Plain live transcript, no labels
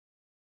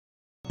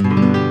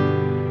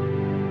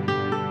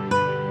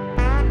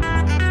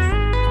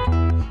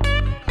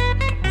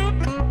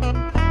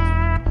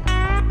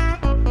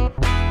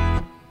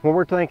When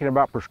we're thinking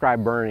about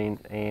prescribed burning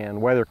and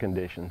weather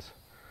conditions,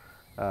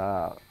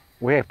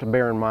 we have to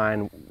bear in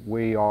mind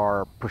we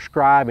are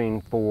prescribing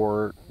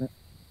for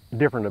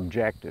different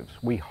objectives.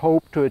 We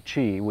hope to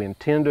achieve, we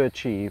intend to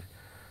achieve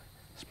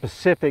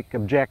specific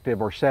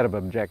objective or set of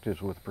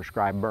objectives with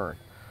prescribed burn.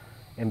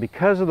 And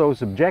because of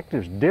those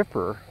objectives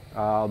differ,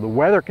 the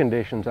weather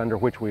conditions under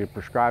which we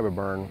prescribe a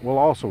burn will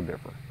also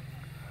differ.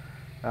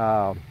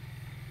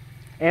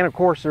 And of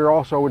course, there are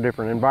also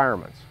different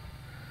environments.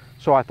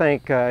 So I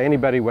think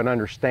anybody would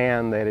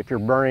understand that if you're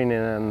burning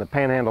in the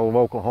panhandle of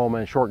Oklahoma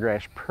and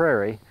shortgrass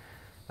prairie,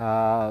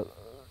 the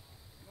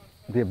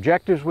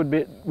objectives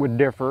would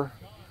differ,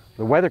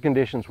 the weather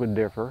conditions would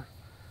differ,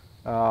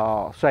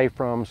 say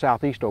from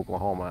southeast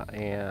Oklahoma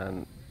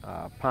and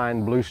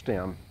pine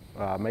bluestem,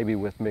 maybe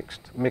with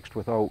mixed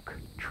with oak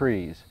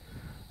trees.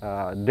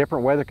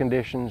 Different weather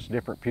conditions,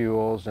 different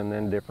fuels, and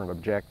then different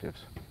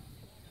objectives.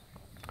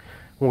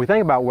 When we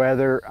think about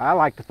weather, I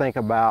like to think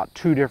about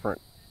two different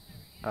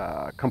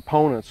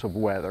components of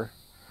weather.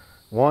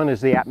 One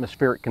is the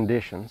atmospheric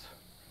conditions,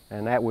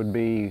 and that would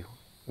be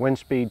wind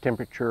speed,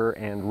 temperature,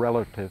 and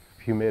relative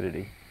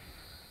humidity.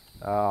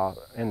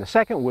 And the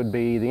second would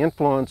be the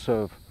influence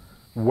of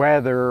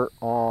weather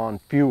on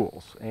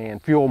fuels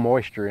and fuel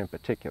moisture in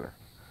particular.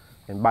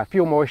 And by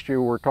fuel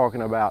moisture, we're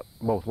talking about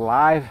both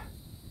live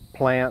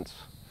plants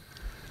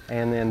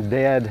and then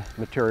dead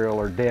material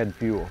or dead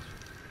fuels.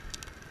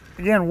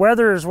 Again,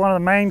 weather is one of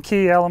the main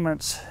key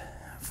elements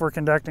for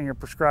conducting a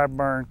prescribed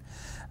burn.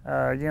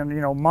 Again,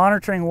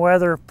 monitoring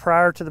weather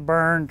prior to the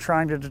burn,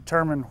 trying to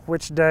determine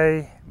which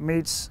day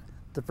meets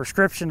the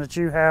prescription that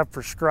you have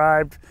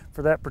prescribed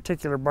for that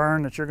particular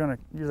burn that you're going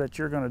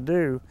to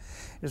do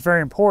is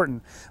very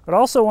important. But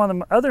also one of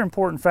the other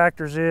important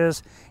factors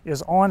is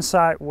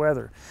on-site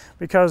weather,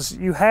 because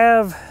you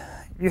have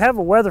a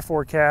weather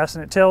forecast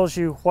and it tells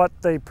you what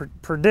they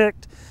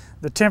predict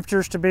the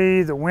temperatures to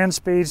be, the wind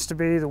speeds to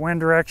be, the wind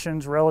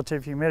directions,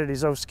 relative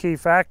humidities, those key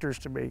factors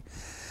to be.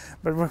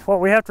 But what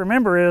we have to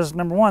remember is,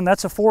 number one,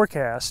 that's a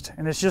forecast,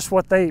 and it's just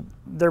what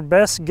their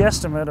best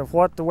guesstimate of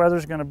what the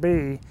weather's going to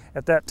be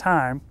at that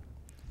time.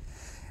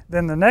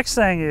 Then the next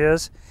thing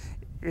is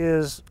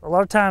a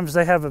lot of times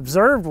they have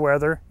observed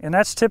weather, and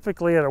that's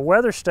typically at a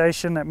weather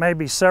station that may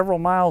be several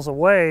miles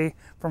away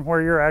from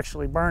where you're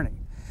actually burning.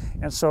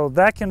 And so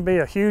that can be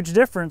a huge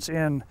difference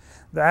in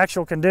the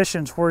actual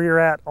conditions where you're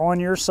at on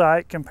your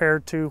site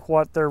compared to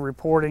what they're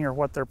reporting or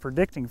what they're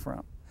predicting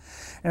from.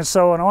 And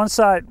so an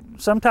on-site,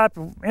 some type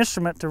of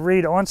instrument to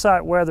read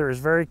on-site weather is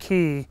very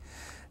key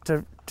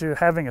to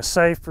having a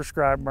safe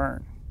prescribed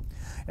burn.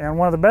 And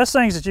one of the best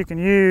things that you can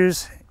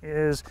use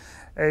is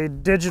a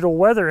digital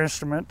weather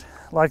instrument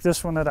like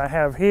this one that I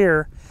have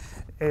here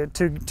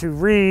to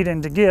read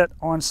and to get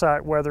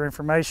on-site weather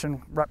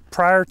information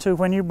prior to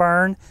when you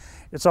burn.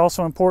 It's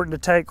also important to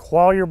take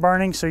while you're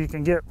burning so you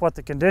can get what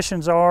the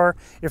conditions are,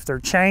 if they're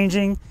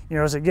changing,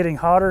 is it getting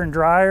hotter and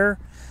drier?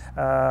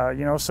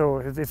 So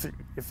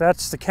if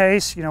that's the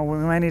case, we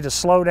may need to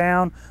slow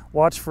down,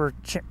 watch for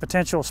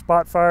potential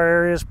spot fire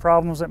areas,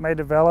 problems that may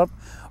develop,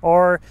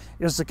 or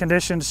is the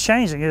conditions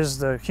changing? Is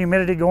the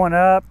humidity going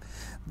up,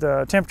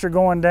 the temperature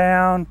going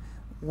down,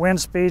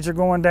 wind speeds are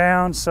going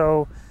down?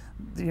 So,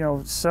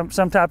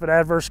 some type of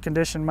adverse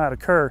condition might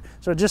occur.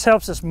 So it just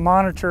helps us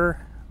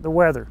monitor the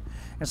weather.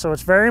 And so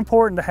it's very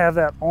important to have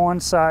that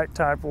on-site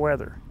type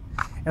weather.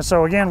 And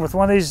so again, with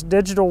one of these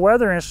digital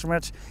weather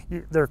instruments,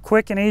 they're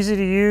quick and easy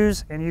to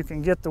use, and you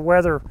can get the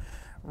weather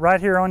right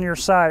here on your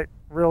site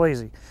real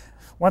easy.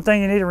 One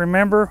thing you need to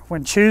remember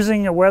when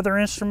choosing a weather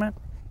instrument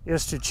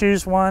is to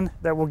choose one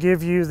that will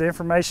give you the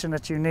information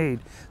that you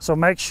need. So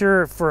make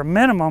sure, for a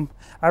minimum,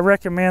 I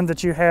recommend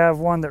that you have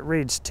one that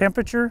reads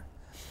temperature,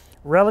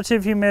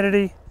 relative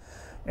humidity,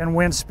 and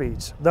wind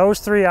speeds. Those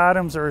three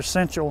items are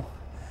essential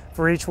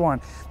for each one.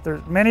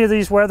 Many of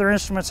these weather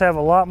instruments have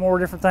a lot more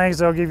different things.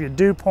 They'll give you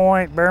dew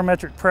point,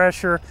 barometric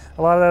pressure,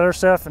 a lot of that other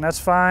stuff, and that's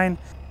fine.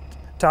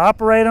 To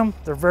operate them,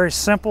 they're very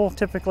simple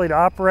typically to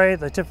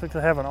operate. They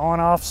typically have an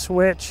on-off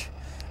switch,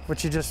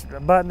 which a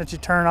button that you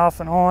turn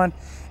off and on,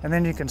 and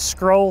then you can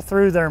scroll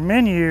through their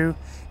menu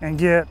and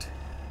get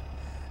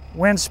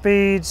wind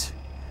speeds,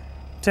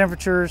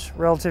 temperatures,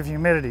 relative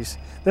humidities.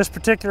 This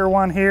particular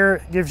one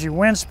here gives you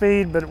wind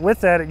speed, but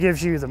with that it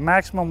gives you the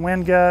maximum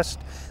wind gust,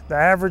 the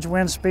average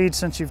wind speed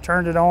since you've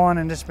turned it on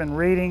and it's been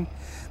reading.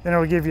 Then it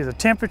will give you the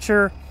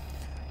temperature,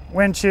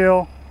 wind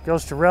chill,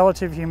 goes to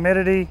relative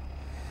humidity,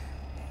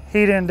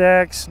 heat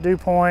index, dew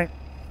point,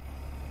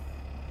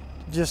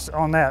 just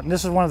on that. And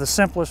this is one of the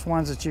simplest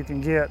ones that you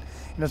can get,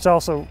 and it's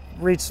also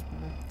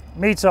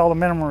meets all the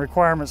minimum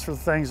requirements for the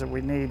things that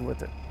we need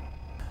with it.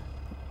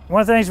 One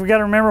of the things we got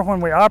to remember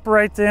when we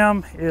operate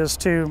them is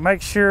to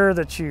make sure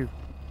that you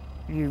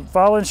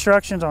follow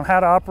instructions on how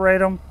to operate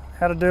them,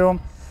 how to do them.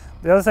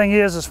 The other thing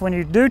is when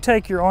you do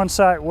take your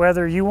on-site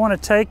weather, you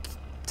want to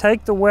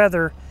take the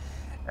weather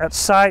at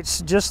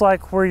sites just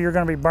like where you're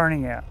going to be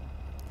burning at.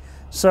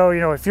 So,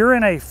 if you're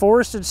in a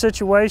forested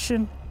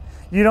situation,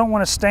 you don't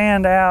want to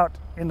stand out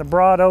in the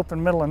broad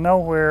open middle of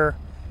nowhere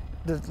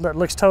that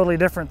looks totally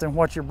different than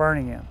what you're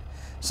burning in.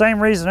 Same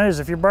reason is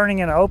if you're burning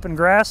in an open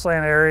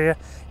grassland area,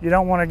 you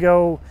don't want to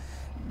go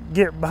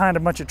get behind a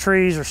bunch of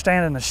trees or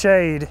stand in the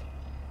shade.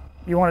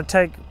 You want to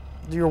take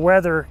your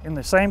weather in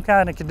the same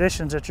kind of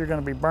conditions that you're going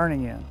to be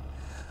burning in.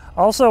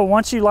 Also,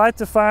 once you light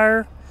the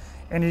fire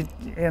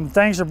and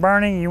things are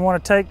burning, you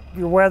want to take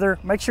your weather,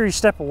 make sure you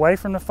step away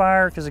from the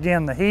fire, because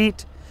again, the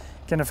heat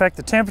can affect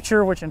the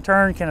temperature, which in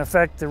turn can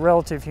affect the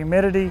relative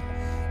humidity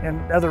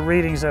and other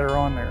readings that are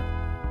on there.